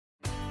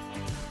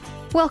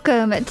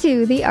Welcome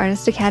to the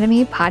Artist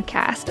Academy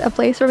podcast, a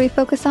place where we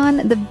focus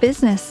on the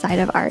business side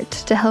of art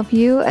to help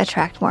you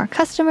attract more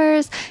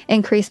customers,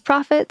 increase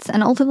profits,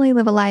 and ultimately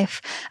live a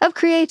life of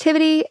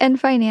creativity and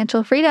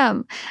financial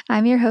freedom.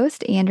 I'm your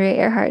host, Andrea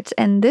Earhart,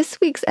 and this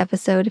week's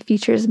episode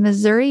features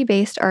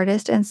Missouri-based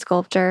artist and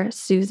sculptor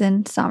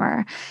Susan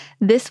Sommer.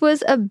 This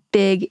was a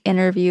big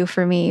interview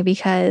for me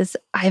because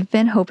I've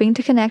been hoping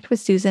to connect with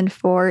Susan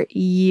for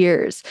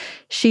years.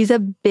 She's a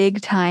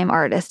big-time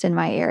artist in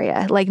my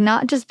area, like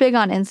not just big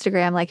on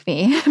Instagram like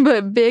me,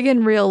 but big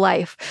in real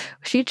life.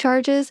 She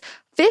charges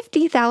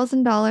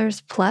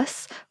 $50,000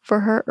 plus for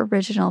her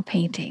original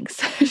paintings.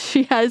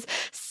 She has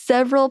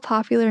several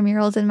popular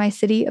murals in my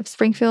city of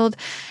Springfield,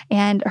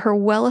 and her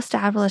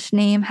well-established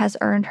name has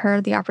earned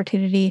her the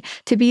opportunity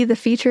to be the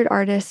featured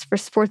artist for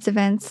sports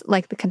events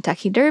like the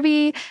Kentucky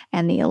Derby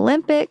and the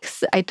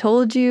Olympics. I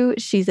told you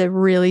she's a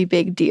really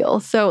big deal.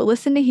 So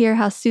listen to hear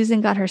how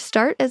Susan got her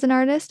start as an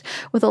artist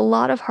with a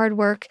lot of hard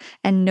work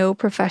and no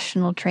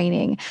professional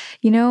training.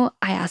 You know,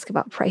 I ask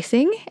about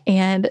pricing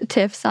and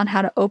tips on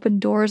how to open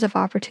doors of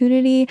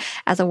opportunity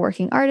as a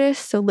working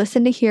artist. So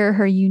listen to hear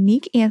her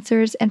unique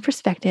answers and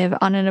perspective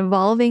on an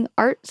evolving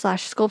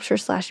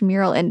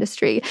art/sculpture/mural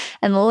industry.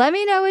 And let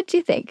me know what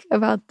you think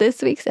about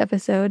this week's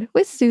episode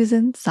with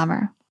Susan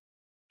Sommer.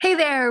 Hey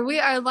there, we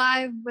are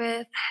live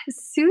with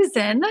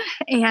Susan,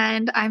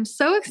 and I'm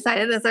so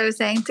excited, as I was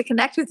saying, to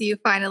connect with you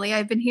finally.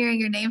 I've been hearing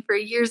your name for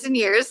years and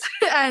years,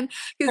 and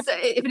because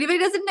if anybody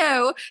doesn't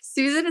know,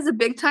 Susan is a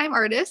big-time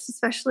artist,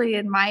 especially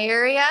in my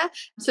area.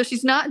 So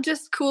she's not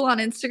just cool on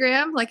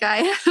Instagram like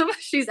I am,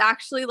 she's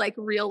actually like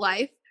real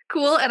life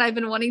cool, and I've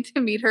been wanting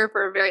to meet her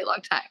for a very long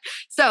time.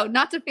 So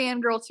not to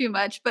fangirl too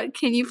much, but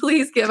can you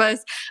please give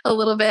us a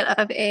little bit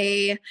of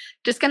a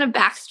just kind of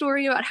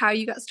backstory about how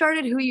you got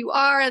started, who you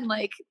are, and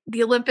like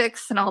the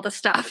Olympics and all the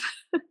stuff?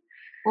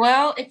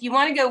 Well, if you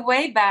want to go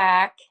way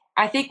back,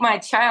 I think my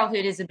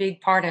childhood is a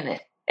big part of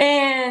it.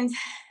 And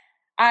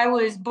I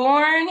was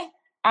born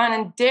on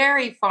a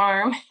dairy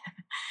farm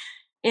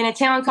in a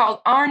town called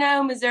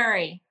Arno,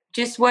 Missouri,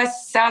 just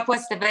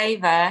southwest of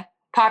Ava,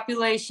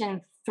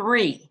 population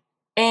 3.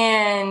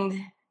 And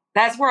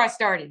that's where I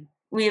started.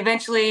 We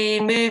eventually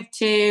moved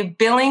to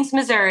Billings,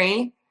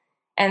 Missouri,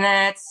 and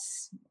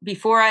that's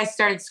before I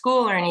started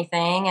school or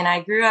anything. And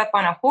I grew up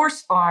on a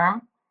horse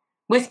farm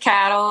with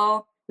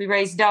cattle. We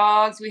raised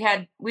dogs. We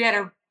had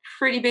a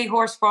pretty big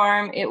horse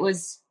farm.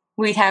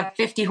 We'd have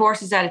 50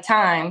 horses at a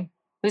time.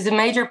 It was a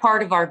major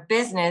part of our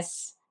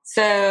business.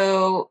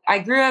 So I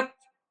grew up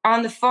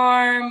on the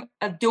farm,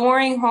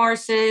 adoring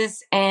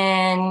horses,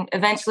 and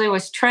eventually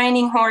was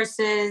training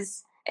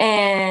horses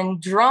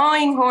and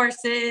drawing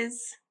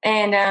horses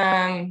and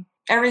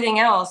anything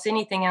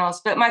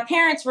else. But my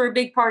parents were a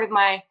big part of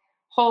my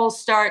whole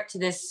start to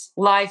this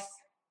life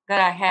that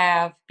I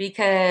have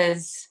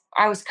because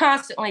I was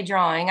constantly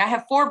drawing. I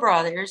have 4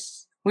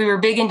 brothers. We were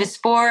big into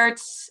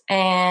sports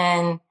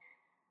and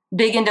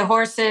big into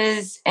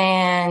horses.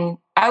 And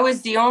I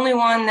was the only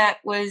one that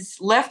was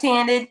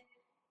left-handed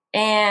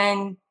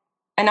and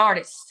an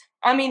artist.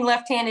 I mean,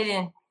 left-handed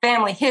in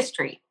family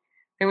history.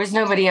 There was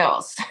nobody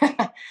else.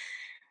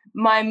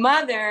 My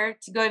mother,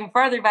 to go even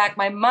farther back,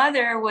 my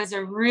mother was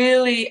a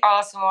really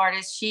awesome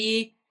artist.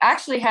 She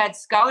actually had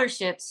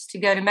scholarships to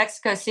go to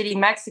Mexico City,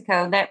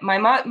 Mexico. That my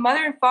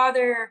mother and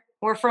father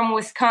were from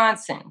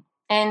Wisconsin,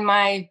 and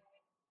my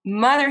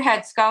mother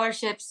had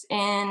scholarships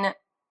in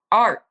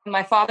art.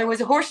 My father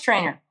was a horse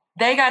trainer.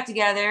 They got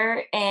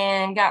together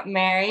and got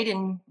married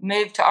and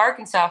moved to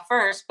Arkansas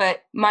first,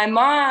 but my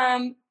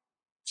mom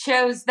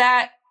chose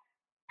that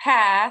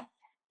path,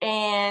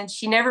 and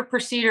she never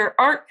pursued her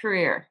art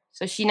career.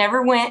 So she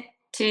never went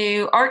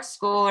to art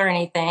school or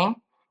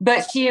anything,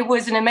 but she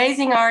was an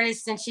amazing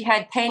artist, and she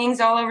had paintings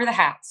all over the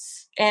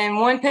house. And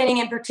one painting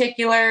in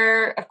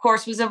particular, of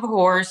course, was of a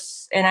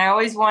horse, and I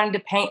always wanted to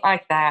paint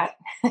like that.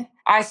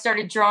 I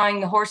started drawing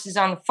the horses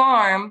on the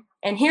farm,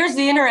 and here's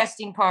the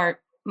interesting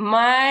part.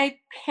 My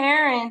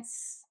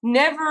parents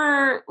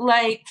never,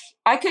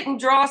 I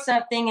couldn't draw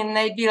something and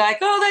they'd be like,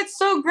 oh, that's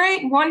so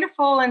great and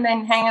wonderful, and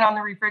then hang it on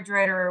the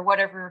refrigerator or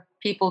whatever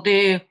people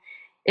do.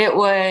 It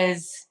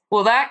was,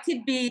 well, that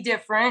could be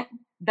different.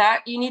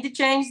 That you need to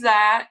change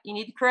that. You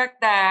need to correct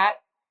that.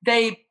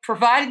 They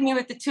provided me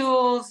with the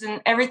tools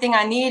and everything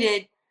I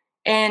needed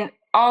and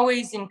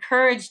always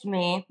encouraged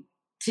me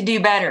to do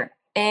better.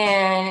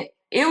 And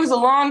it was a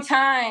long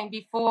time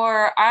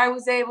before I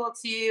was able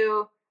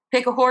to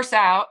pick a horse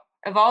out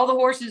of all the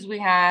horses we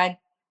had,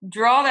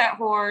 draw that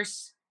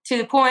horse to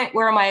the point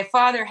where my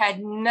father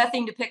had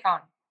nothing to pick on.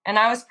 And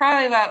I was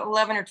probably about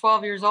 11 or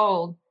 12 years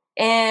old.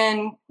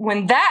 And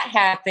when that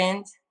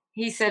happened,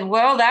 he said,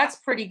 well, that's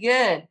pretty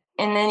good.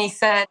 And then he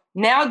said,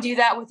 now do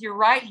that with your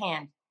right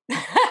hand.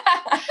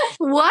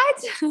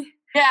 What?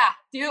 Yeah,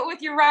 do it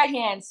with your right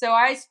hand. So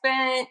I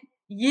spent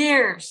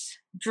years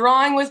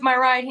drawing with my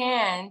right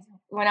hand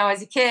when I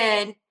was a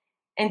kid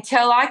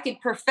until I could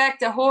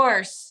perfect a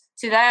horse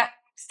to that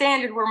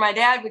standard where my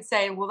dad would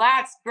say, well,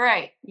 that's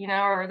great,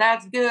 or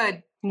that's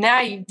good. Now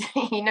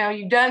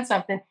you've done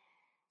something.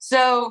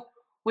 So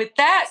with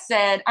that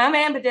said, I'm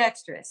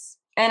ambidextrous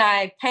and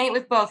I paint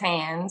with both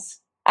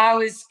hands. I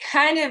was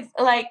kind of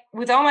like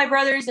with all my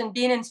brothers and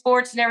being in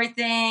sports and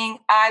everything,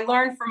 I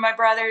learned from my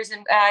brothers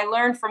and I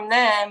learned from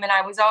them. And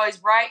I was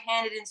always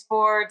right-handed in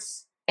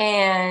sports.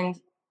 And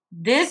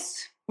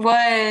this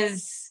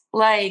was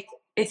like,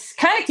 it's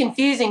kind of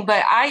confusing,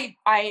 but I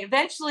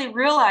eventually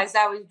realized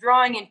I was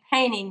drawing and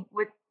painting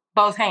with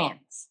both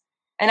hands.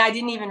 And I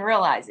didn't even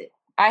realize it.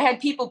 I had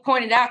people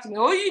point it out to me,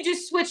 oh, you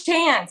just switched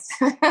hands.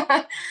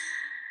 That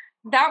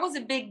was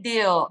a big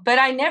deal. But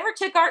I never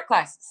took art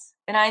classes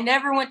and I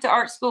never went to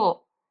art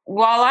school.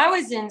 While I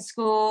was in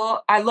school,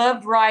 I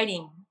loved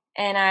writing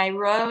and I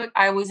wrote.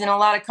 I was in a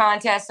lot of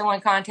contests. I won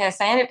contests.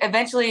 I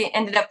eventually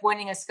ended up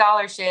winning a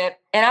scholarship.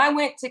 And I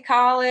went to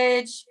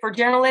college for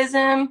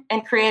journalism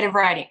and creative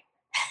writing.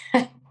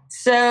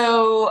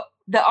 So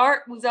the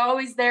art was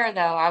always there, though.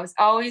 I was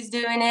always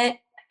doing it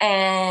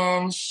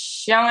and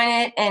showing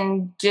it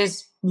and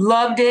just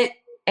loved it.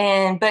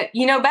 But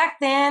back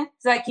then,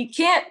 it's like you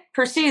can't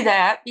pursue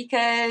that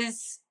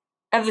because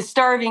of the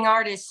starving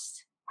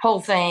artist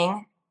whole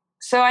thing.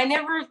 So I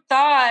never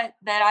thought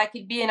that I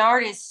could be an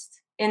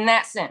artist in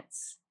that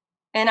sense.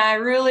 And I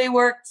really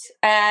worked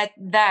at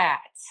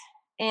that.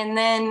 And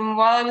then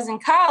while I was in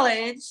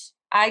college,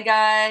 I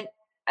got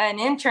an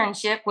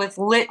internship with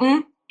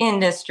Litton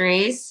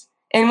Industries.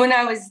 And when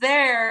I was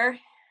there,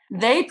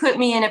 they put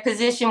me in a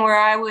position where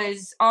I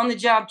was on the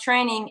job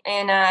training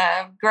in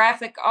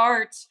graphic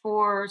arts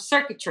for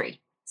circuitry.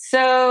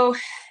 So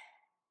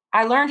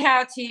I learned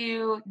how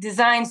to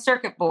design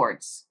circuit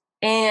boards.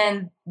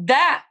 And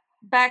that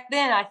back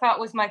then I thought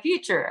was my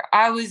future.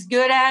 I was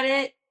good at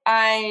it.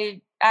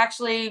 I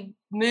actually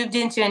moved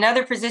into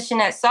another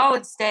position at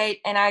Solid State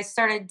and I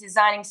started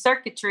designing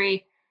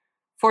circuitry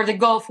for the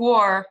Gulf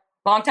War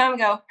a long time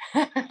ago.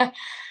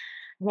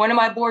 One of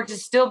my boards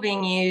is still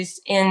being used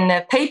in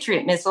the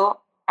Patriot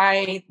missile.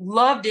 I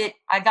loved it.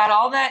 I got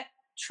all that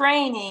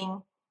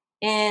training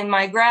in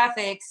my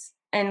graphics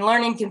and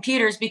learning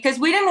computers because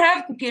we didn't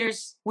have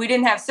computers. We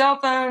didn't have cell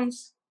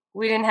phones.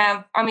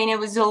 It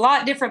was a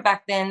lot different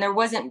back then. There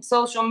wasn't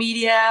social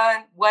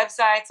media,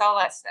 websites, all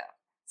that stuff.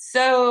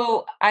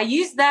 So I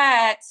used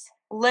that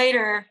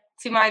later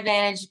to my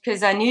advantage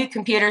because I knew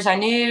computers.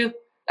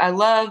 I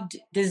loved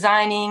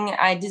designing.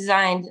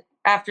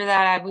 After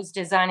that, I was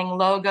designing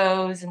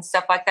logos and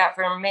stuff like that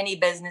for many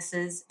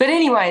businesses. But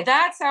anyway,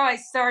 that's how I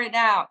started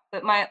out.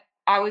 But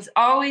I was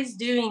always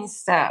doing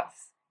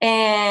stuff.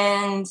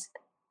 And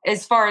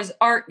as far as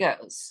art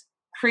goes,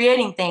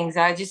 creating things,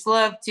 I just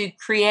love to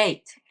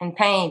create and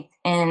paint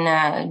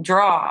and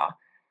draw.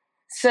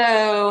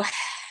 So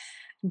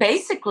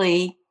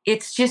basically,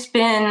 it's just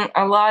been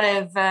a lot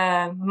of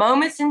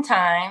moments in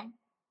time,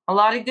 a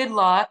lot of good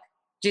luck,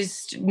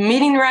 just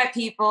meeting the right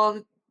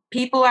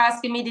people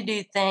asking me to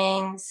do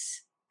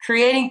things,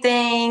 creating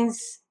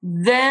things,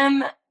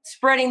 them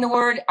spreading the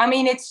word.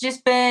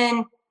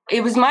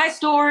 It was my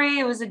story.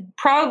 It was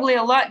probably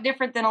a lot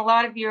different than a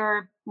lot of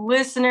your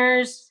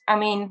listeners.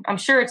 I'm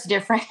sure it's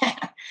different,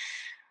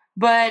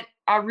 but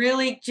I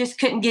really just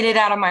couldn't get it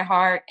out of my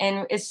heart.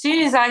 And as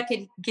soon as I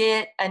could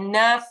get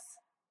enough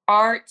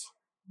art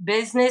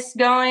business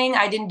going,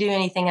 I didn't do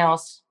anything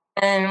else.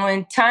 And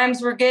when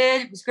times were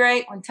good, it was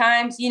great. When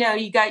times,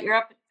 you got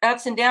your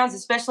ups and downs,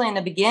 especially in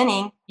the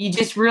beginning, you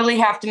just really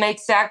have to make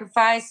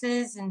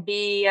sacrifices and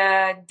be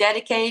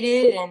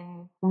dedicated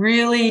and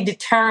really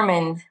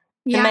determined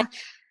to make the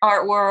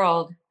art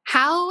world.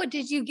 How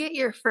did you get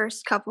your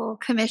first couple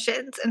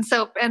commissions?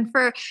 And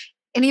for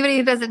anybody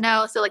who doesn't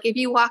know, so like if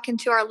you walk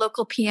into our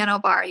local piano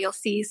bar, you'll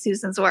see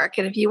Susan's work.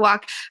 And if you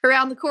walk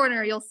around the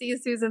corner, you'll see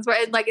Susan's work.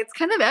 And it's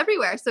kind of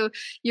everywhere. So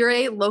you're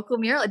a local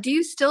mural. Do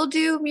you still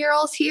do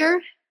murals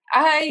here?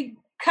 I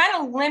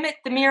kind of limit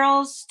the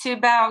murals to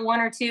about 1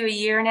 or 2 a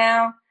year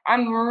now.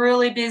 I'm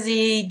really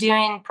busy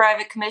doing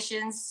private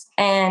commissions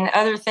and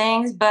other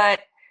things.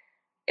 But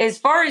as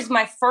far as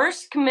my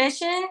first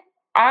commission,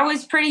 I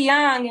was pretty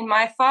young and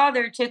my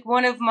father took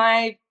one of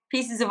my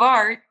pieces of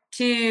art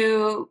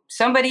to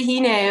somebody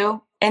he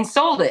knew and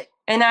sold it.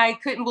 And I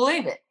couldn't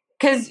believe it.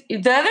 Because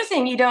the other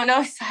thing you don't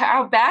know is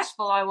how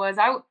bashful I was.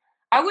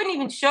 I wouldn't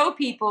even show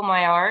people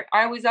my art.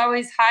 I was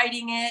always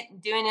hiding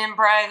it, doing it in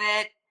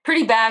private.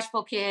 Pretty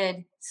bashful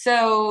kid.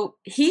 So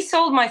he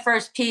sold my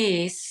first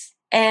piece.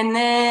 And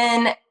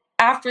then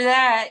after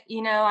that,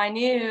 I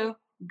knew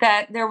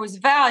that there was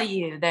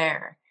value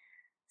there.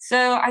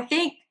 So I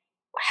think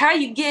how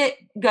you get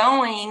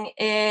going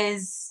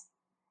is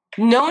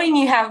knowing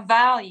you have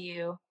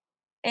value,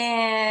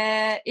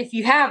 and if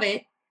you have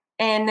it,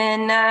 and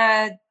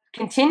then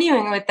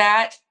continuing with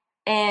that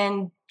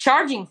and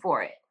charging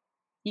for it.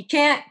 You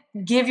can't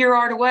give your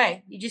art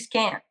away. You just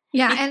can't.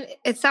 Yeah, and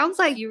it sounds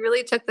like you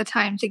really took the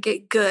time to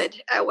get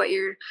good at what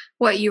you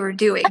were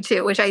doing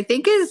too, which I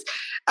think is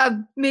a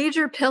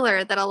major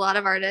pillar that a lot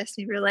of artists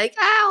maybe are like,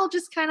 I'll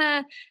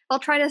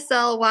try to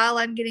sell while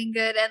I'm getting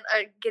good and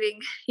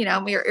getting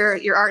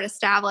your art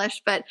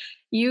established. But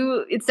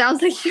it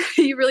sounds like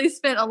you really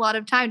spent a lot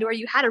of time to where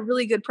you had a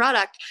really good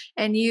product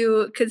and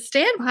you could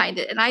stand behind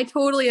it. And I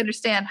totally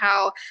understand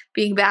how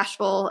being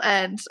bashful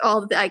and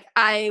all the, like,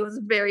 I was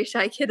a very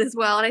shy kid as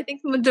well. And I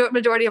think the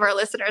majority of our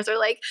listeners are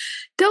like,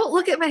 don't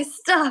look at my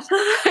stuff.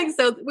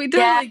 So we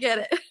Yeah. totally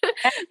get it.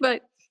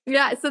 But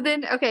yeah. So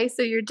then, okay.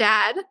 So your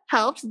dad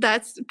helped.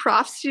 That's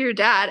props to your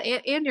dad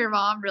and your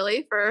mom,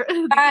 really, for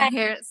the Right.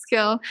 inherent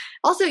skill.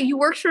 Also, you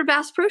worked for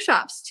Bass Pro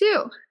Shops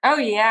too. Oh,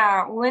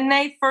 yeah. When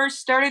they first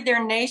started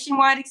their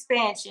nationwide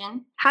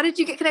expansion, How did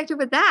you get connected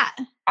with that?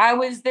 I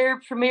was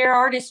their premier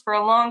artist for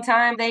a long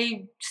time.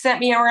 They sent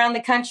me around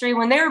the country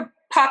when they were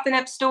popping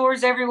up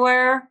stores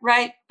everywhere,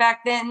 right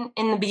back then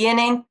in the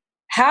beginning.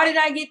 How did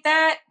I get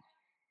that?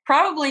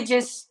 Probably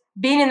just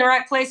being in the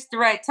right place at the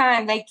right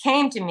time. They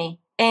came to me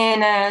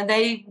and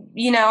I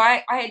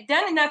had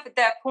done enough at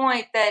that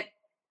point that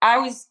I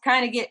was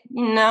kind of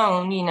getting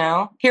known,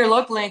 here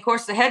locally. Of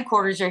course, the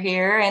headquarters are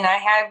here, and I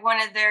had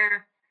one of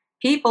their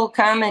people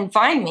come and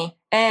find me.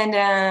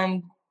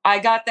 And I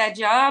got that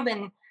job,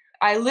 and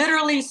I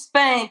literally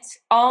spent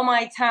all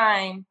my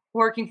time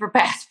working for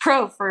Bass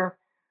Pro for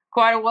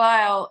quite a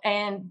while,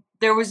 and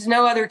there was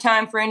no other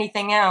time for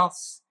anything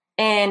else.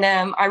 And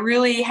I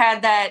really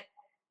had that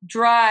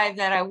drive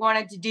that I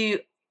wanted to do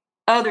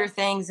other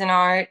things in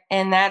art.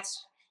 And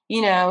that's,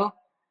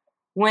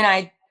 when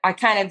I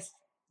kind of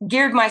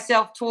geared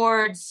myself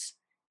towards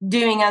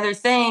doing other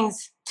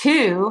things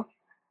too.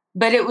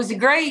 But it was a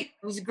great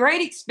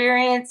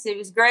experience. It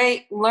was a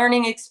great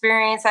learning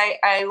experience.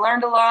 I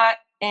learned a lot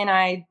and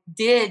I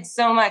did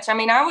so much. I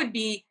mean, I would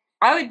be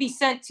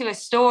sent to a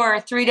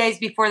store 3 days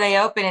before they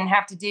open and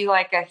have to do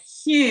like a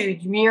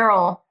huge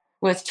mural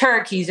with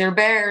turkeys or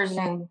bears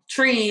and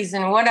trees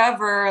and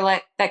whatever,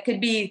 like that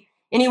could be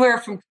anywhere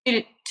from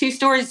 2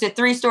 stories to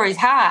 3 stories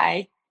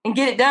high, and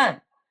get it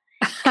done.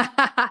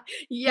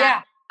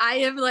 Yeah. I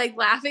am like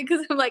laughing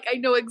because I'm like, I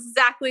know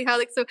exactly how,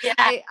 like, so Yeah.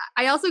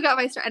 I also got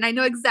my start and I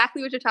know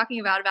exactly what you're talking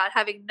about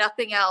having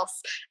nothing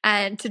else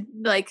and to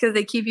like, cause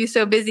they keep you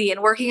so busy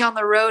and working on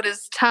the road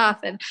is tough.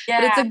 And,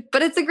 Yeah.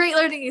 but it's a great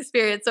learning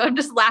experience. So I'm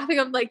just laughing.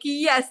 I'm like,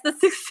 yes,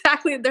 that's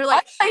exactly. They're I'll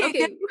like, tell you a okay.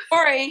 good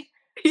story.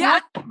 Yeah.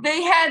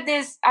 They had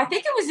this, I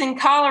think it was in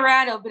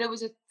Colorado, but it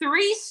was a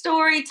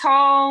 3-story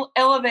tall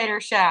elevator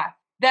shaft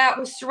that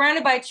was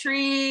surrounded by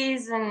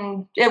trees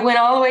and it went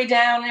all the way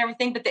down and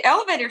everything. But the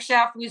elevator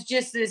shaft was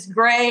just this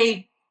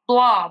gray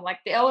blob. Like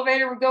the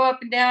elevator would go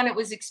up and down. It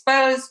was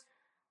exposed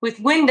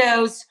with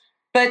windows.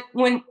 But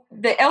when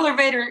the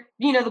elevator,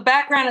 the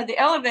background of the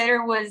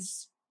elevator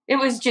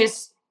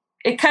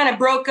it kind of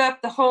broke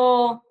up the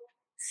whole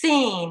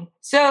scene.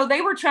 So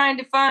they were trying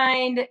to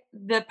find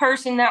the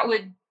person that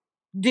would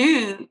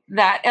do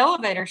that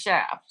elevator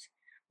shaft,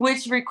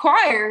 which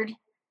required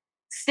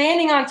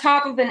standing on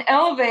top of an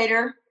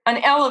elevator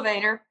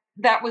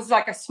that was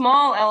like a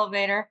small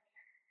elevator.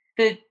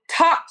 The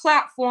top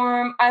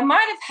platform, I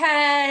might have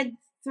had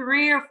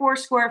 3 or 4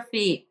 square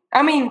feet.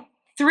 I mean,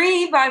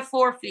 3 by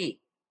 4 feet.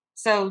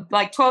 So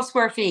like 12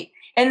 square feet.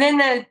 And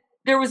then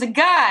there was a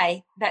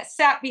guy that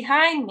sat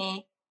behind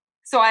me.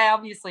 So I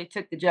obviously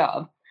took the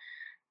job.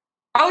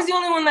 I was the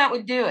only one that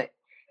would do it.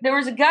 There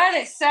was a guy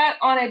that sat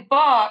on a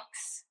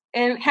box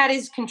and had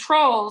his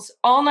controls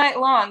all night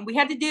long. We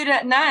had to do it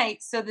at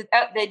night so that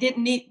they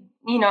didn't need,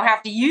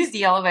 have to use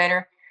the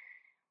elevator.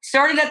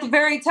 Started at the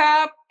very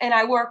top, and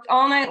I worked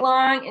all night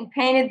long and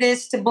painted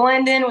this to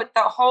blend in with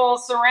the whole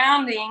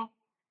surrounding.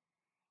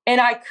 And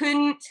I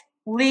couldn't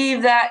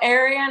leave that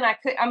area.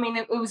 And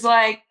it was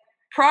like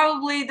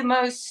probably one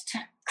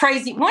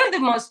of the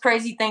most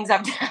crazy things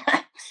I've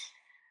done.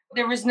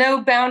 There was no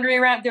boundary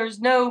around, there was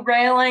no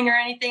railing or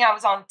anything. I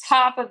was on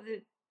top of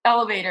the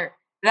elevator.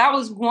 That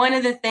was one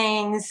of the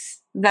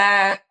things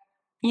that,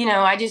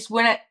 I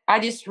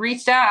just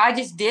reached out. I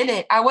just did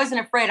it. I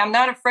wasn't afraid. I'm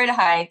not afraid of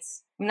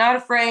heights. I'm not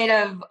afraid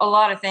of a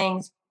lot of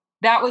things.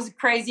 That was a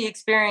crazy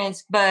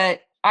experience,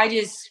 but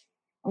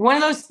one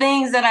of those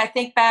things that I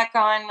think back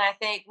on and I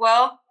think,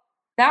 well,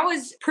 that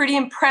was pretty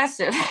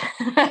impressive.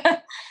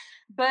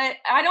 But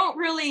I don't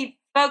really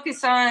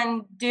focus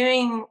on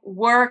doing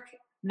work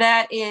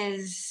that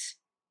is,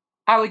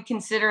 I would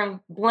consider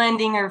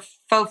blending or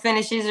faux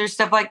finishes or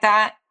stuff like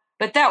that.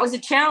 But that was a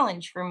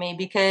challenge for me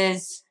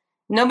because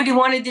nobody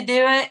wanted to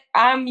do it.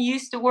 I'm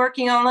used to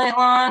working all night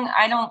long.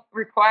 I don't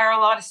require a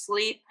lot of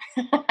sleep.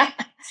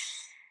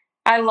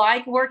 I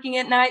like working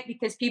at night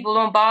because people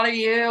don't bother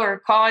you or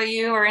call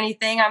you or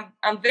anything.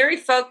 I'm very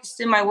focused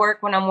in my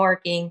work when I'm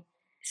working.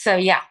 So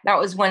yeah, that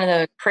was one of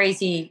the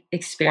crazy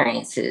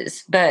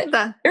experiences. But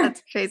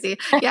that's crazy.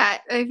 Yeah,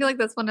 I feel like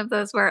that's one of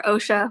those where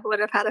OSHA would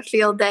have had a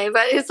field day,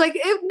 but it's like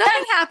if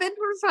nothing happened,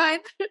 we're fine.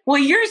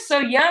 Well, you're so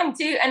young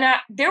too, and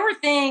there were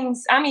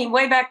things. I mean,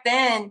 way back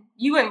then,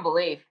 you wouldn't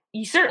believe.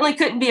 You certainly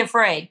couldn't be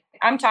afraid.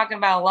 I'm talking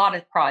about a lot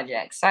of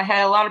projects. I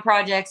had a lot of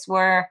projects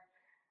where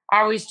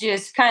I was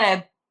just kind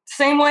of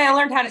same way I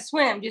learned how to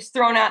swim, just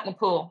thrown out in the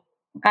pool.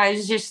 I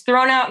was just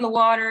thrown out in the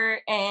water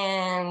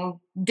and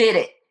did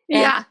it.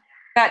 And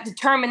that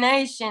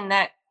determination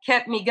that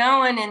kept me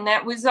going, and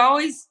it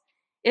always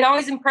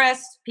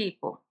impressed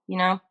people. you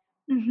know?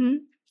 Mm-hmm.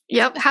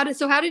 Yep. How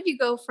did you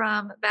go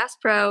from Bass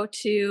Pro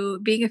to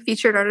being a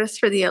featured artist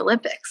for the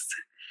Olympics?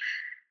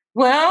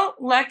 Well,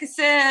 like I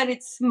said,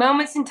 it's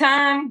moments in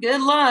time,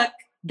 good luck,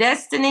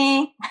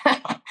 destiny.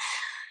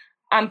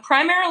 I'm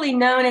primarily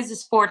known as a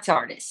sports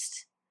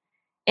artist.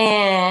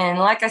 And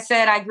like I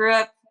said, I grew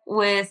up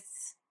with,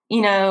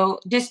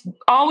 just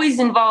always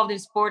involved in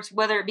sports,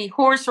 whether it be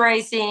horse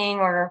racing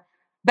or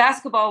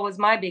basketball was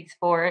my big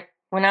sport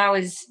when I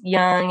was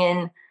young.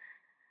 And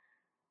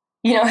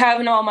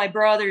having all my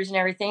brothers and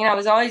everything. I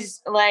was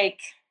always like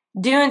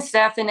doing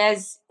stuff. And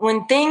as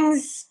when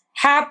things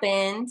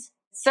happened,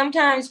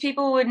 sometimes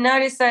people would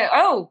notice that,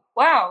 oh,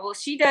 wow, well,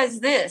 she does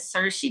this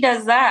or she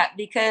does that,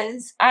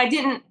 because I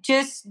didn't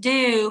just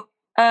do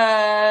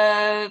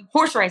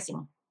horse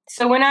racing.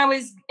 So when I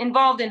was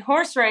involved in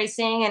horse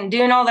racing and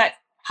doing all that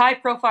high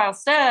profile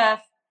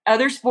stuff,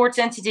 other sports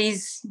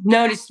entities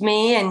noticed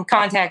me and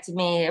contacted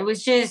me. It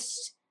was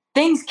just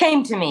things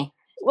came to me.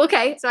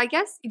 Okay, so I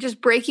guess just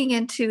breaking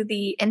into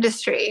the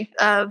industry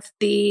of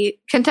the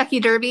Kentucky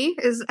Derby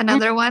is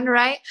another one,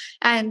 right?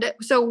 And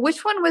so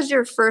which one was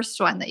your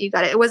first one that you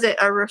got? Was it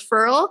a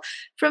referral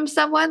from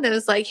someone that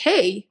was like,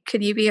 hey,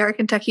 could you be our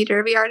Kentucky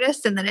Derby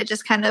artist? And then it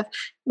just kind of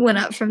went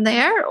up from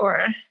there,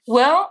 or?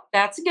 Well,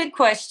 that's a good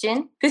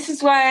question. This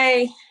is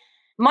why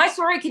my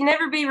story can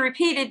never be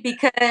repeated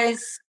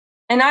because,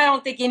 and I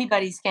don't think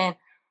anybody's can,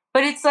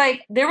 but it's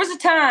like there was a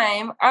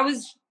time I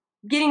was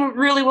getting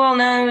really well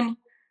known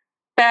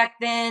back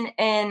then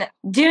and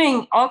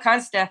doing all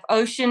kinds of stuff,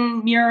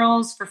 ocean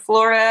murals for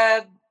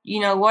Florida,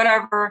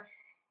 whatever.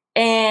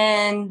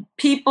 And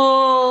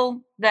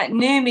people that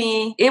knew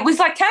me, it was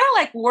like kind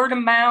of like word of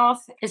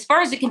mouth. As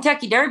far as the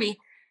Kentucky Derby,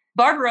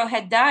 Barbaro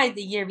had died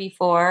the year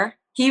before.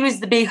 He was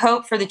the big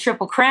hope for the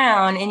Triple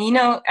Crown. And,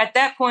 at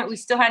that point, we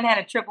still hadn't had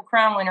a Triple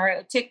Crown winner.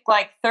 It took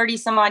like 30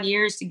 some odd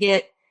years to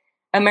get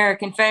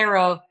American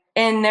Pharaoh.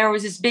 And there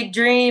was this big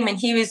dream, and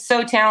he was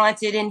so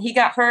talented, and he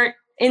got hurt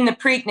in the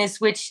Preakness,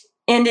 which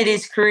ended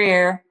his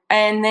career.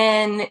 And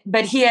then,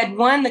 but he had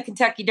won the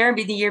Kentucky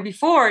Derby the year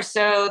before.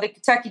 So the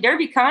Kentucky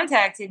Derby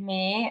contacted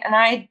me, and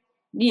I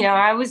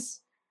was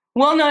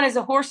well known as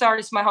a horse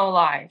artist my whole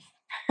life.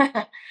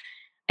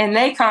 And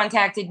they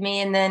contacted me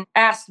and then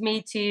asked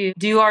me to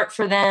do art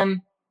for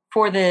them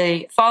for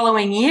the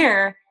following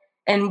year.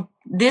 And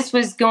this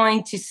was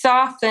going to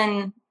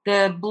soften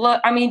the blow.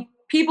 I mean,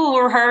 people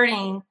were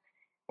hurting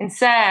and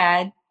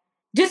sad,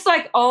 just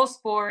like all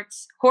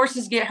sports.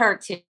 Horses get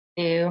hurt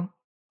too.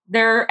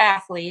 They're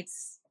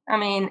athletes. I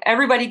mean,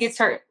 everybody gets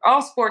hurt.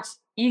 All sports,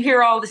 you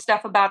hear all the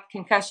stuff about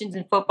concussions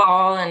in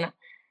football and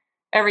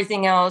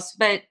everything else,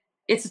 but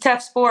it's a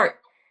tough sport.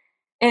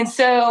 And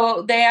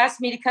so they asked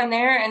me to come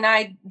there, and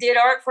I did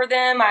art for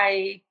them.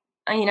 I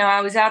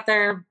was out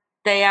there.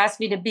 They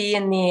asked me to be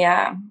in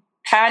the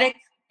paddock.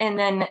 And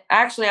then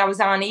actually I was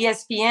on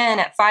ESPN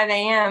at 5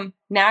 a.m.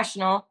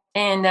 national.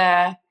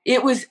 And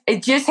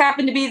it just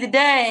happened to be the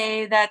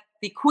day that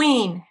the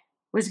Queen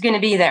was going to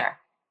be there.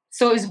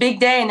 So it was a big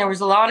day, and there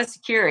was a lot of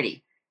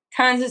security,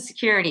 tons of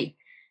security.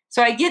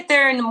 So I get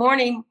there in the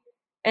morning,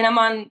 and I'm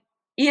on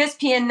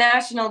ESPN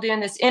national doing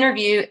this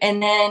interview.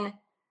 And then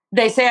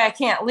they say I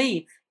can't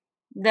leave.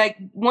 Like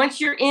once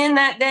you're in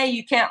that day,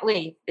 you can't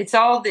leave.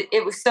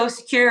 It was so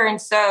secure.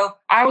 And so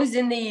I was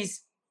in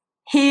these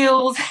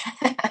heels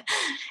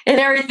and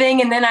everything.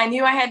 And then I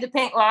knew I had to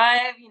paint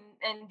live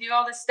and do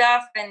all this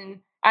stuff. And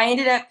I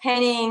ended up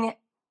painting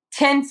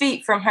 10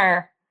 feet from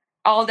her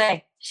all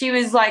day. She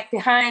was like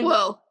behind.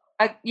 Whoa.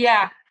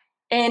 Yeah.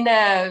 And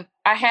I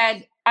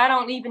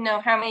don't even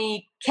know how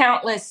many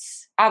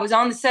I was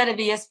on the set of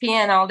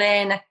ESPN all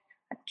day, and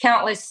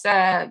countless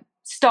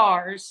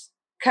stars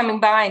coming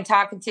by and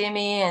talking to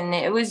me. And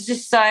it was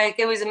just like,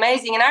 it was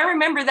amazing. And I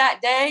remember that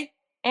day,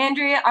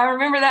 Andrea,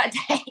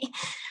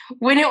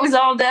 when it was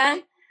all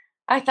done.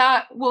 I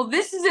thought, well,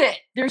 this is it.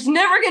 There's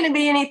never going to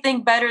be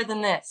anything better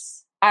than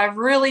this. I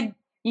really,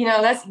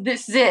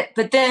 this is it.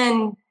 But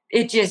then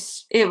it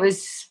just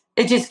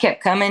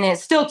kept coming. And it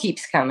still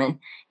keeps coming.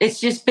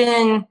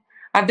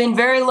 I've been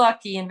very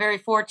lucky and very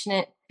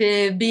fortunate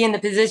to be in the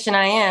position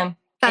I am.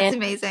 That's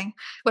amazing.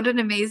 What an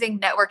amazing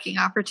networking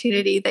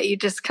opportunity that you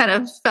just kind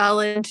of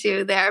fell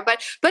into there.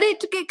 But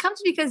it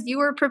comes because you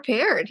were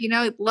prepared,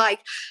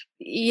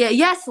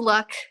 yes,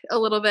 luck a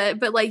little bit,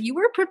 but like you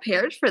were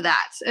prepared for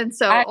that. And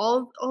so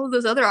all of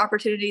those other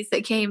opportunities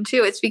that came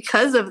too, it's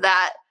because of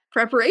that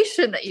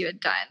preparation that you had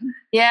done.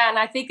 Yeah. And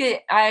I think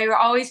I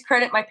always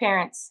credit my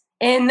parents,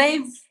 and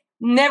they've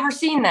never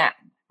seen that.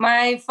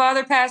 My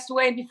father passed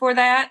away before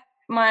that.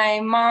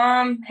 My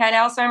mom had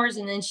Alzheimer's,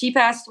 and then she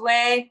passed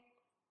away.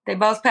 They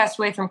both passed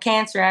away from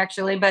cancer,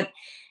 actually. But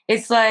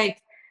it's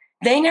like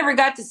they never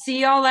got to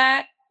see all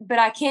that. But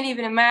I can't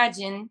even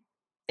imagine,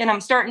 and I'm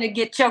starting to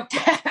get choked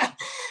up,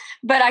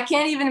 but I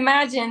can't even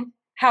imagine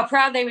how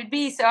proud they would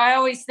be. So I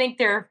always think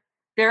they're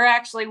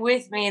actually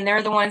with me, and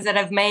they're the ones that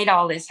have made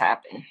all this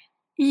happen.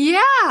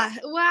 Yeah.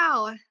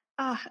 Wow.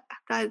 Oh,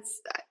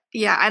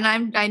 Yeah,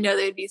 and I know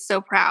they'd be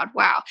so proud.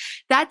 Wow.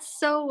 That's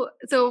so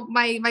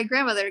my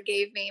grandmother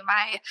gave me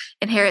my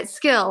inherent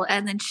skill,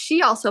 and then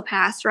she also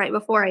passed right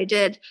before I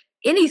did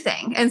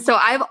anything. And so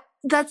I've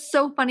that's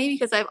so funny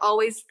because I've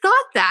always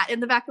thought that in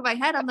the back of my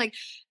head. I'm like,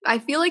 I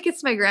feel like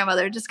it's my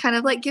grandmother just kind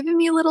of like giving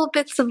me little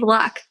bits of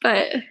luck,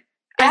 but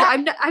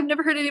Yeah. I've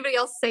never heard anybody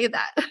else say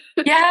that.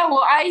 Yeah,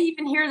 well, I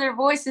even hear their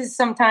voices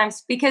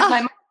sometimes because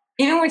my mom,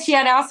 even when she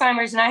had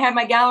Alzheimer's and I had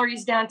my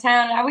galleries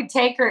downtown, I would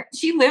take her.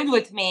 She lived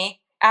with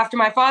me after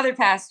my father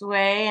passed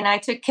away, and I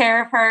took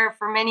care of her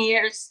for many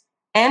years,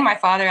 and my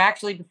father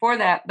actually before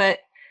that. But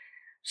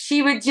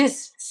she would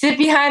just sit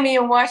behind me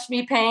and watch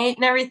me paint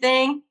and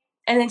everything,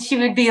 and then she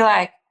would be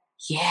like,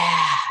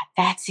 "Yeah,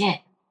 that's it,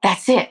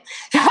 that's it."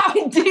 So I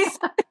would do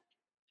something.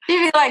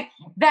 She'd be like,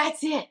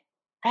 "That's it,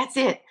 that's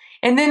it."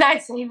 And then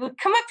I'd say, "Well,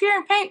 come up here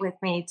and paint with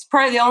me." It's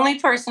probably the only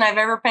person I've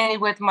ever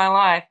painted with in my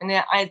life, and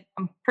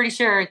I'm pretty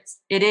sure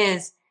it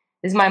is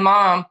my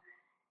mom.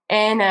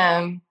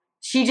 And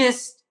she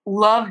just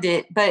loved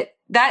it. But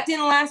that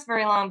didn't last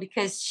very long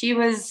because she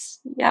was,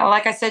 yeah,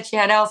 like I said, she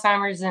had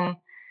Alzheimer's, and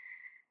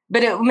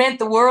but it meant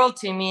the world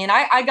to me. And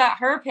I got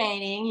her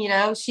painting.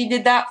 She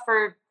did that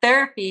for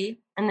therapy,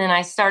 and then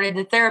I started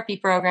the therapy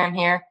program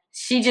here.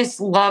 She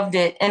just loved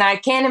it, and I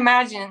can't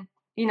imagine,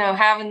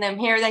 having them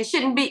here. They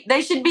shouldn't be.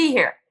 They should be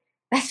here.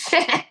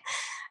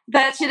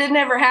 That should have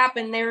never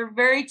happened. They were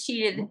very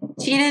cheated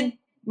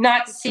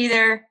not to see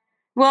the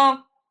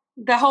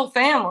whole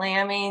family.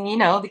 I mean,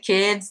 the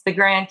kids, the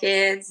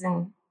grandkids,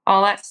 and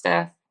all that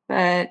stuff.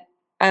 But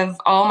of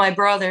all my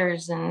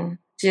brothers, and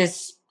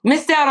just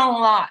missed out on a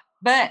lot.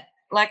 But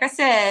like I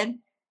said,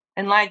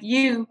 and like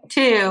you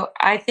too,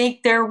 I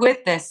think they're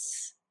with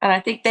us, and I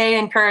think they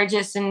encourage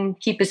us and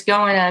keep us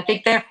going. And I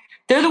think they're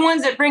the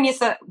ones that bring us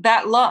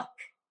that luck.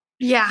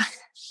 Yeah.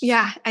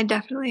 Yeah, I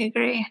definitely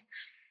agree.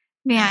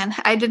 Man,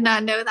 I did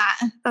not know that.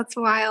 That's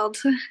wild.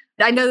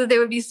 I know that they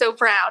would be so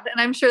proud,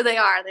 and I'm sure they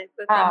are that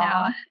they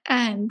know.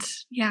 And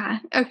yeah,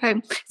 okay.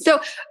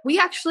 So we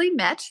actually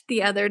met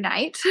the other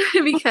night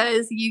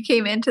because you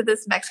came into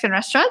this Mexican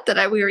restaurant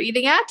that we were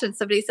eating at, and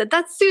somebody said,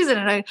 "That's Susan."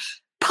 And I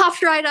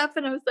popped right up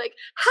and I was like,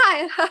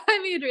 "Hi,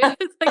 I'm Andrea."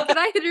 It's like, "Can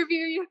I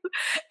interview you?"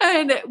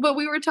 But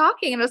we were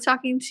talking, and I was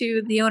talking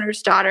to the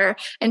owner's daughter,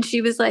 and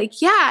she was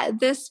like, "Yeah,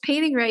 this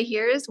painting right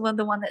here is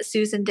the one that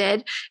Susan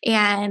did,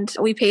 and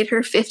we paid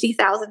her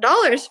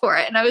 $50,000 for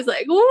it." And I was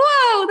like,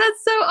 "Whoa,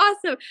 that's so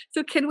awesome!"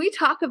 So can we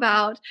talk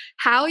about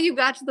how you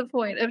got to the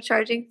point of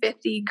charging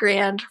 50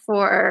 grand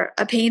for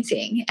a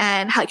painting,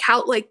 and how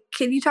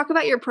can you talk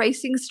about your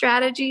pricing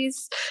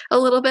strategies a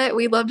little bit?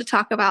 We love to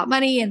talk about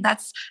money, and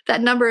that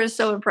number is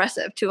so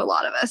impressive to a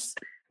lot of us.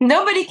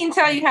 Nobody can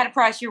tell you how to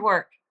price your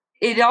work.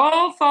 It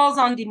all falls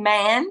on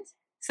demand.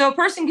 So a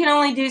person can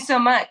only do so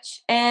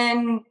much.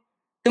 And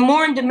the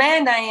more in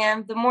demand I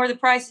am, the more the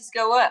prices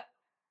go up.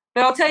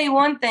 But I'll tell you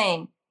one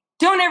thing,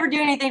 don't ever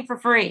do anything for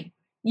free.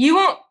 You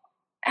won't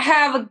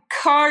have a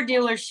car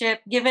dealership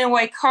giving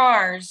away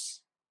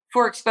cars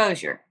for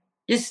exposure.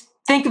 Just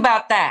think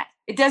about that.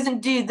 It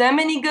doesn't do them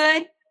any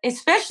good,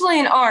 especially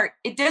in art.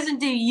 It doesn't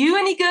do you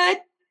any good,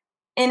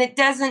 and it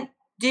doesn't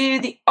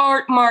do the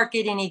art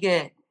market any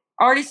good.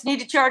 Artists need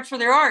to charge for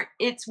their art.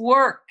 It's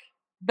work.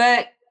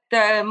 But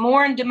the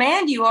more in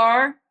demand you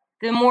are,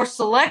 the more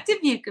selective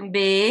you can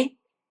be,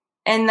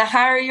 and the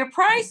higher your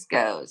price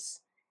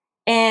goes.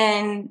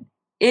 And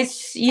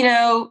it's,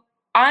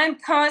 I'm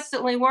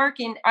constantly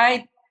working.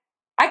 I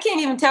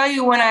can't even tell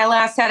you when I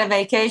last had a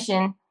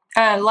vacation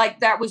like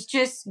that was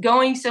just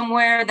going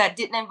somewhere that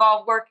didn't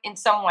involve work in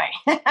some way.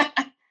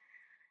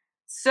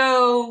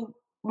 So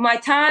my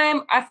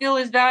time I feel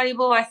is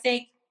valuable. I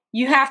think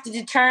you have to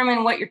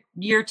determine what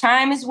your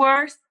time is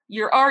worth.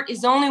 Your art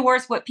is only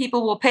worth what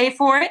people will pay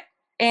for it,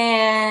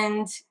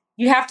 and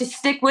you have to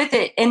stick with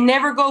it and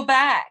never go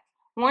back.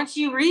 Once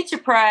you reach a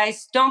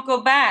price, don't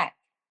go back.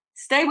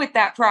 Stay with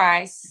that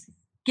price.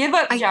 Give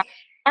up jobs.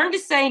 Learn to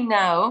say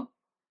no.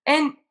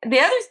 And the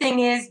other thing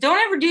is, don't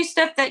ever do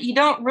stuff that you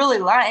don't really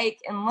like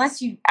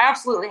unless you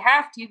absolutely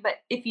have to. But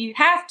if you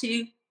have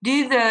to,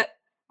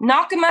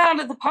 knock them out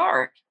of the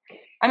park.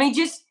 I mean,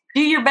 just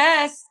do your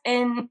best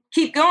and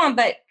keep going.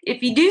 But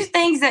if you do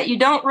things that you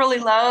don't really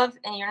love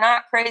and you're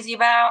not crazy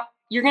about,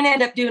 you're going to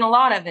end up doing a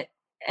lot of it.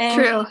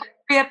 And True.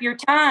 free up your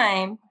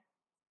time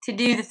to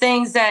do the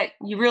things that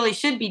you really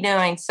should be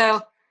doing.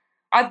 So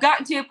I've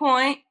gotten to a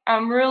point,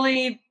 I'm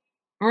really,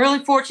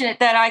 really fortunate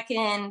that I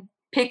can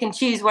pick and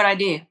choose what I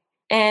do.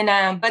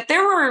 And, but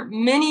there were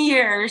many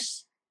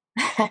years,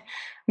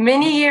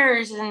 many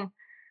years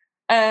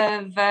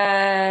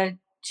of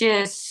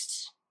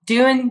just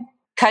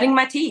cutting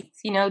my teeth,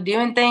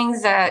 doing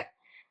things that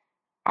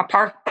I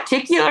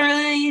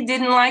particularly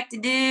didn't like to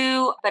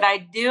do, but I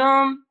do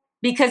them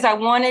because I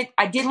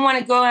didn't want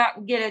to go out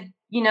and get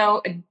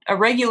a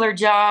regular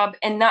job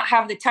and not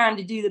have the time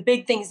to do the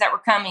big things that were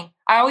coming.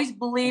 I always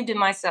believed in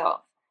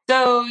myself.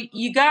 So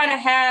you got to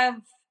have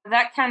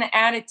that kind of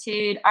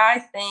attitude, I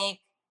think,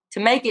 to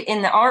make it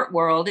in the art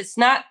world. It's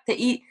not to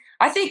eat.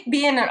 I think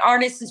being an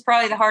artist is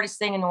probably the hardest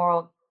thing in the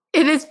world.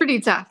 It is pretty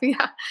tough.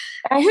 Yeah.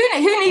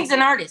 Who needs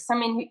an artist? I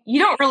mean, you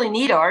don't really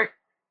need art.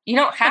 You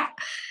don't have.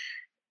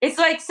 It's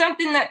like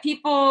something that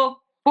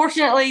people.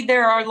 Fortunately,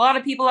 there are a lot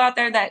of people out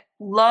there that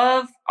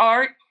love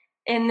art,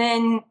 and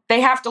then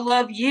they have to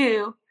love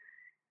you.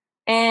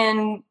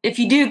 And if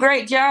you do a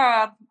great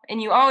job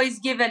and you always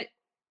give it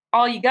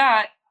all you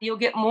got, you'll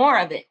get more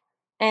of it.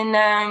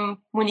 And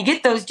when you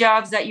get those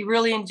jobs that you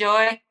really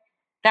enjoy,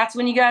 that's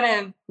when you got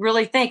to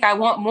really think, I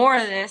want more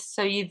of this.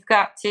 So you just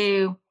got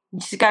to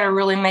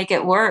really make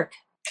it work.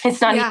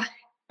 It's not. Yeah.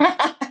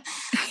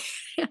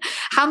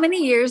 How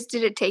many years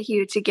did it take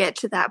you to get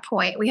to that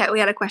point? We had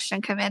a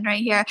question come in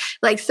right here.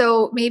 Like,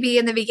 so maybe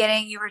in the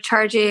beginning you were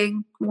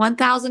charging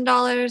 $1,000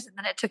 and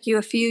then it took you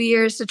a few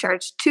years to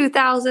charge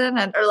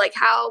 2,000, or like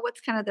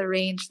what's kind of the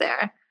range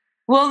there?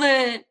 Well,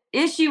 the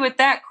issue with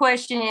that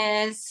question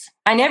is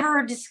I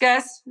never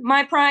discuss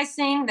my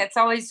pricing. That's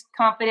always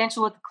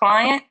confidential with the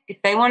client. If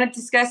they want to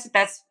discuss it,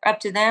 that's up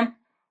to them.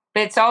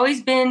 But it's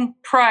always been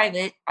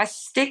private. I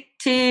stick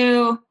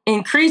to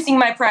increasing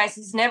my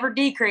prices, never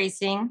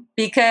decreasing,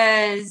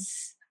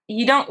 because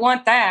you don't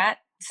want that.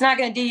 It's not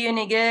going to do you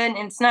any good, and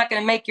it's not going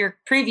to make your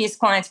previous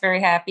clients very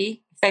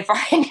happy if they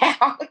find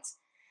out.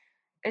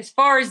 As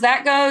far as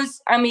that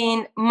goes, I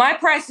mean, my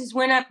prices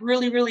went up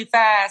really, really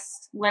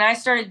fast when I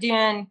started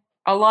doing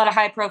a lot of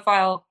high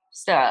profile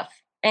stuff.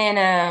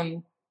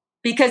 And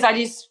because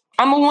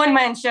I'm a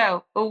one-man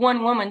show, a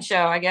one-woman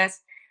show, I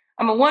guess.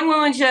 I'm a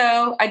one-woman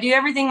show. I do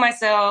everything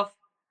myself.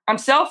 I'm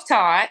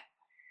self-taught.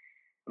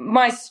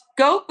 My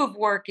scope of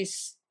work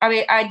is, I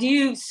mean, I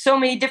do so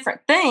many different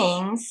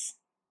things.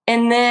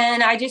 And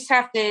then I just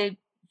have to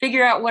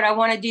figure out what I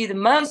want to do the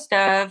most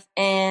of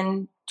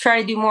and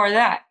try to do more of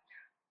that.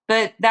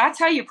 But that's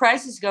how your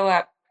prices go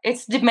up.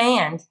 It's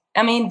demand.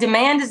 I mean,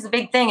 demand is the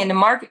big thing in the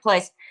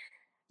marketplace.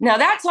 Now,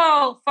 that's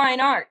all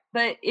fine art.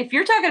 But if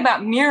you're talking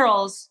about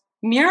murals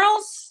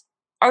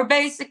are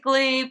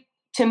basically,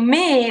 to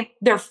me,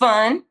 they're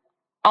fun.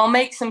 I'll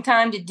make some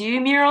time to do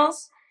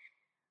murals.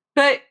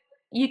 But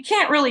you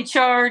can't really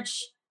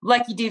charge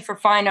like you do for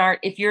fine art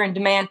if you're in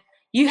demand.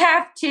 You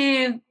have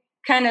to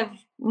kind of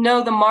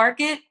know the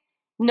market,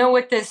 know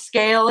what the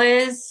scale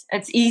is.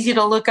 It's easy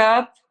to look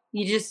up.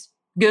 You just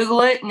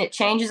Google it and it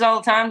changes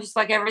all the time, just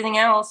like everything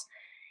else.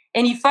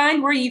 And you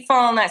find where you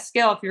fall on that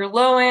scale, if you're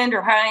low end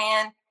or high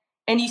end,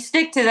 and you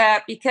stick to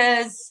that,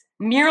 because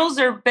murals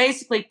are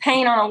basically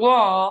paint on a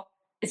wall.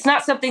 It's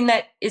not something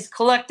that is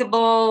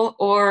collectible,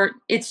 or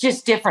it's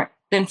just different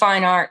than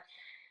fine art.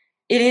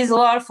 It is a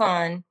lot of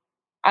fun.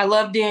 I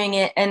love doing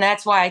it, and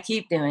that's why I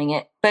keep doing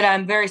it. But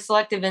I'm very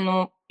selective in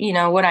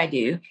what I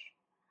do.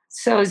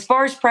 So as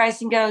far as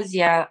pricing goes,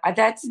 yeah,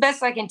 that's the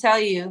best I can tell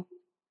you,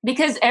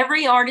 because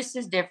every artist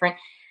is different.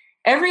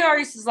 Every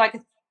artist is like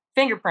a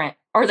fingerprint,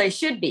 or they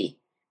should be.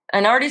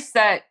 An artist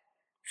that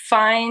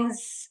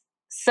finds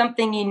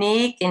something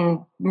unique and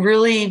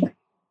really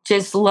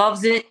just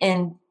loves it,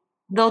 and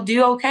they'll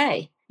do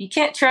okay. You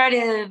can't try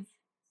to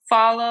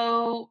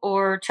follow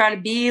or try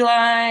to be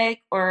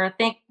like or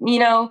think,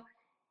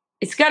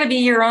 it's got to be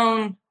your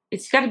own,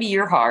 it's got to be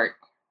your heart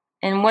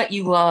and what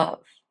you love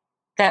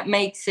that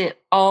makes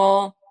it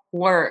all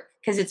work,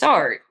 because it's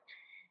art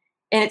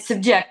and it's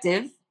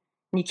subjective.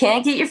 And you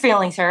can't get your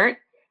feelings hurt.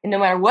 And no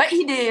matter what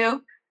you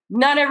do,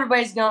 not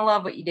everybody's going to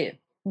love what you do.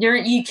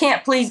 You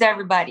can't please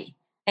everybody.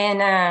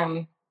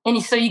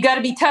 So you got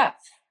to be tough.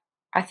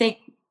 I think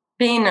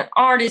being an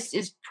artist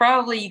is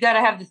probably, you got to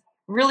have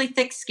really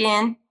thick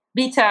skin,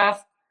 be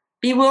tough,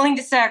 be willing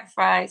to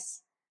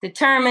sacrifice,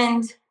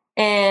 determined,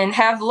 and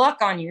have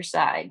luck on your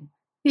side.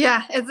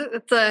 Yeah,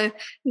 it's a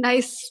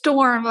nice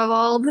storm of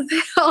all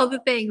the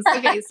things.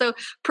 Okay, so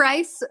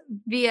price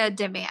via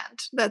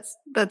demand. That's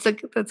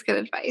good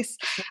advice.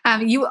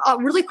 You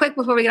really quick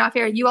before we get off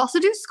here, you also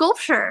do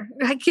sculpture.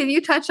 Can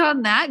you touch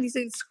on that? You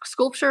say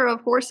sculpture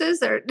of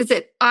horses, or is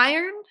it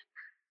iron?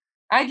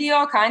 I do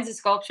all kinds of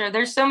sculpture.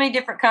 There's so many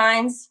different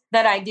kinds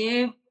that I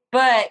do,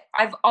 but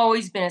I've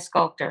always been a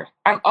sculptor.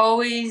 I've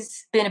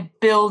always been a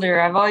builder.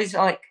 I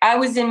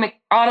was in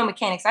auto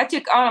mechanics. I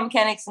took auto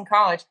mechanics in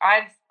college.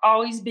 I've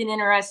always been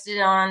interested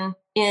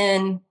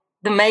in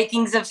the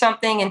makings of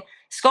something, and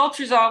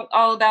sculpture's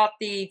all about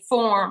the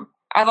form.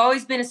 I've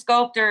always been a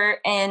sculptor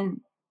and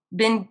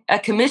been a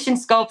commissioned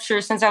sculptor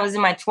since I was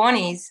in my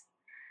 20s.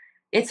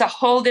 It's a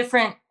whole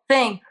different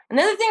thing.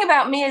 Another thing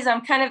about me is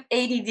I'm kind of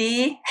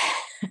ADD.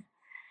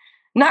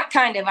 Not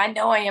kind of, I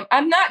know I am.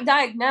 I'm not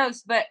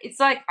diagnosed, but it's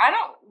like I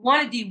don't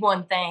want to do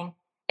one thing.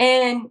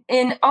 And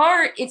in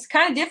art, it's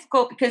kind of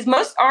difficult because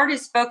most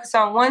artists focus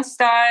on one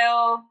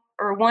style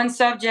or one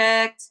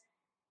subject.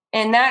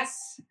 And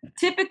that's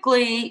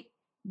typically,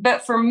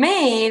 but for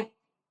me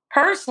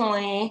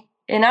personally,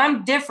 and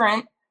I'm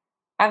different,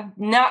 I've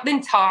not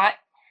been taught.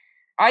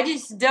 I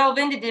just delve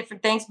into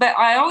different things, but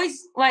I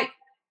always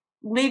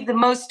leave the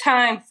most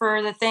time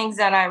for the things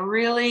that I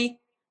really,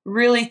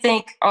 really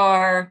think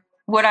are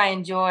what I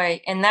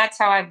enjoy. And that's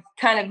how I've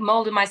kind of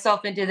molded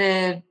myself into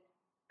the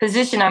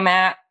position I'm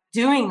at,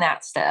 doing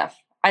that stuff.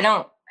 I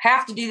don't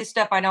have to do the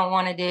stuff I don't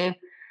want to do.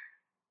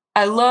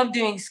 I love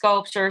doing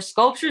sculpture.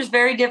 Sculpture is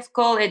very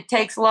difficult. It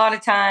takes a lot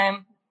of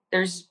time.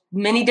 There's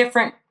many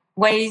different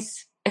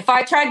ways. If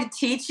I tried to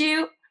teach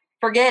you,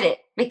 forget it,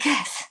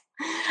 because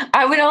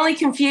I would only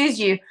confuse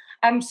you.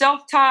 I'm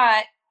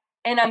self-taught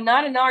and I'm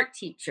not an art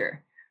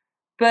teacher.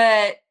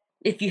 But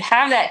if you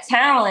have that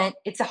talent,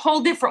 it's a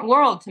whole different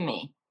world to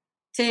me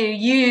to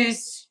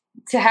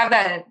have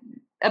that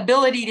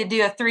ability to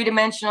do a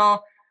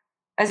three-dimensional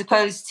as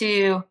opposed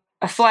to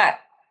a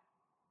flat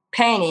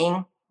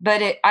painting.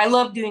 But I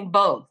love doing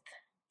both.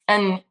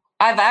 And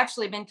I've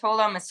actually been told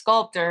I'm a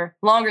sculptor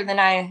longer than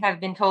I have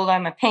been told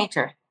I'm a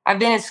painter. I've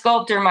been a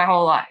sculptor my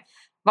whole life.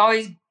 I've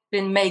always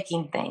been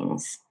making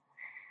things.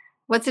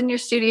 What's in your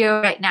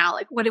studio right now?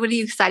 Like, what are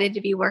you excited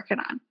to be working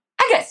on?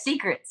 I got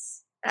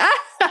secrets.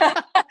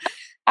 I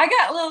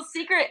got little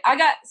secret. I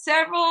got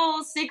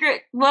several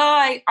secret.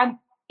 Well,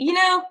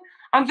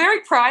 I'm very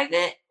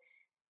private,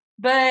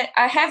 but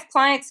I have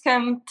clients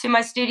come to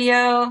my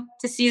studio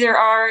to see their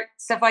art,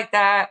 stuff like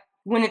that,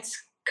 when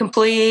it's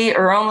complete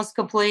or almost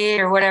complete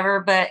or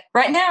whatever. But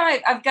right now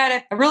I've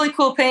got a really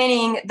cool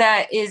painting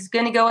that is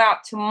going to go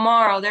out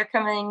tomorrow. They're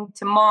coming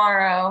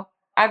tomorrow.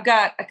 I've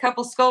got a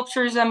couple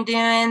sculptures I'm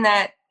doing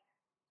that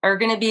are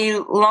going to be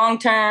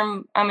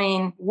long-term,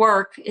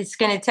 work. It's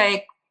going to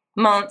take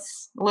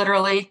months,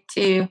 literally,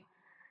 to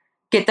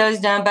get those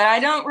done. But I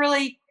don't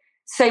really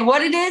say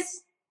what it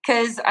is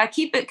because I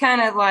keep it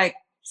kind of like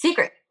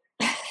secret.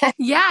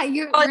 Yeah,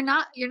 you're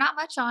not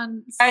much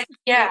on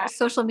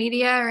social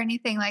media or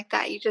anything like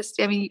that. You just,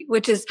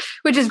 which is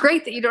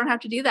great that you don't have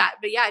to do that.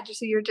 But yeah,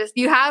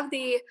 you have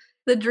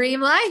the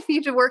dream life.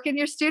 You just work in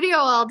your studio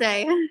all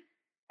day.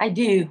 I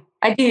do.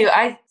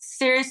 I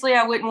seriously,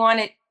 I wouldn't want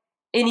it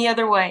any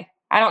other way.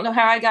 I don't know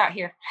how I got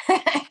here,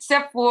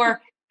 except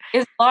for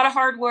it's a lot of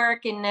hard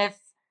work. And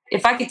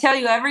if I could tell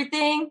you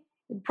everything,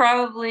 it'd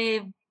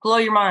probably blow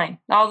your mind.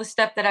 All the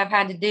stuff that I've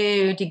had to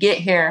do to get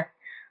here.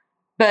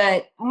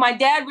 But my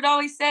dad would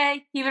always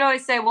say,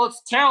 well,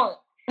 it's talent.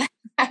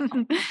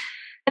 And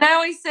I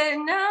always said,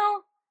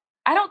 no,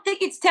 I don't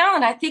think it's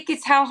talent. I think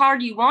it's how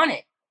hard you want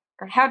it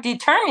or how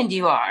determined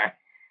you are.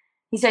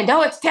 He said,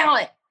 no, it's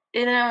talent.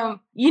 And,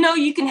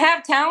 you can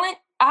have talent.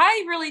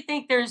 I really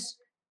think there's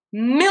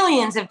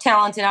millions of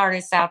talented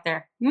artists out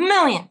there,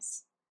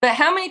 millions. But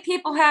how many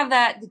people have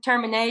that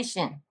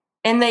determination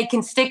and they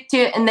can stick to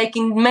it and they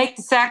can make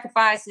the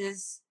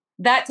sacrifices?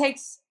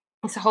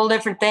 It's a whole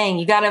different thing.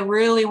 You got to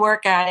really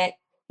work at it.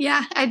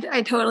 Yeah,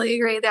 I totally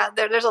agree that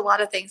there's a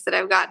lot of things that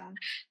I've gotten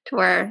to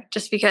where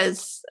just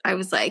because I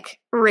was like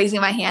raising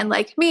my hand,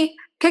 like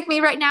pick me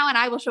right now and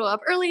I will show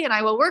up early and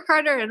I will work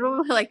harder.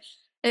 And like,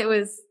 it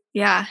was,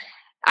 yeah,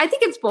 I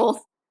think it's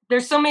both.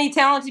 There's so many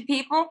talented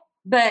people,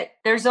 but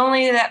there's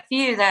only that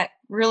few that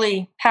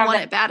really want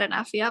it bad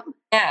enough. Yep.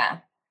 Yeah.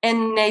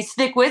 And they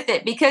stick with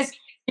it because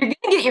you're going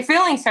to get your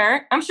feelings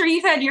hurt. I'm sure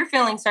you've had your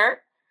feelings hurt.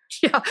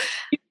 Yeah.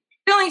 Your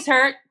feelings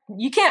hurt.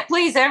 You can't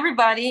please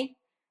everybody.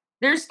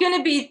 There's going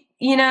to be,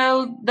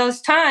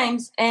 those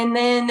times, and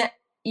then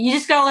you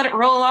just got to let it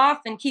roll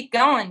off and keep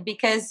going,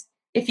 because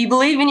if you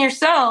believe in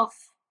yourself,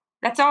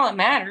 that's all that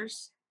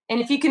matters. And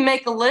if you can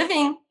make a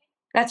living,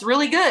 that's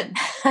really good.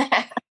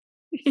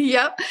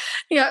 Yep.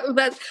 Yeah.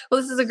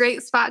 This is a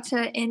great spot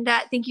to end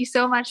at. Thank you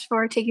so much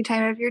for taking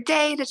time out of your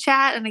day to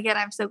chat. And again,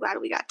 I'm so glad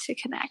we got to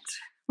connect.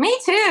 Me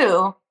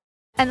too.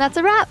 And that's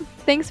a wrap.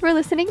 Thanks for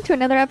listening to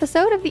another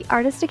episode of the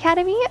Artist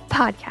Academy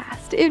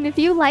podcast. And if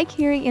you like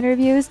hearing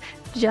interviews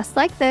just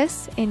like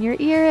this in your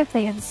ear, if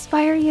they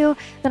inspire you,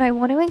 then I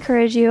want to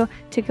encourage you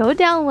to go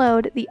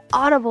download the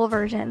Audible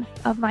version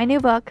of my new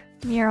book,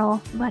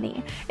 Mural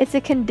Money. It's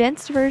a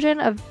condensed version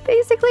of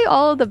basically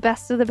all of the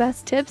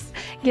best tips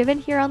given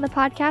here on the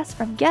podcast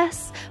from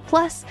guests,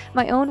 plus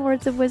my own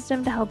words of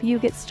wisdom to help you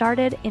get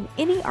started in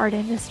any art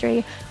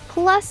industry,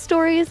 plus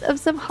stories of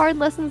some hard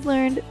lessons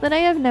learned that I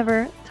have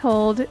never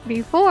told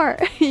before.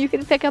 You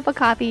can pick up a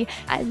copy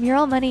at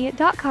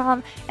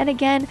muralmoney.com. And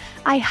again,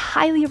 I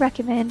highly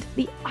recommend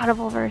the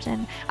Audible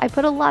version. I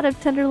put a lot of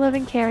tender love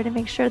and care to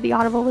make sure the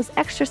Audible was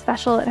extra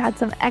special. It had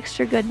some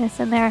extra goodness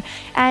in there.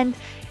 And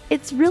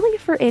it's really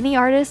for any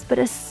artist, but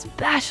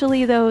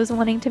especially those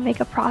wanting to make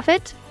a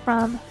profit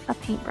from a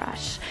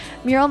paintbrush.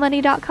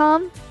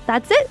 Muralmoney.com.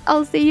 That's it.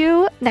 I'll see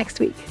you next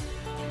week.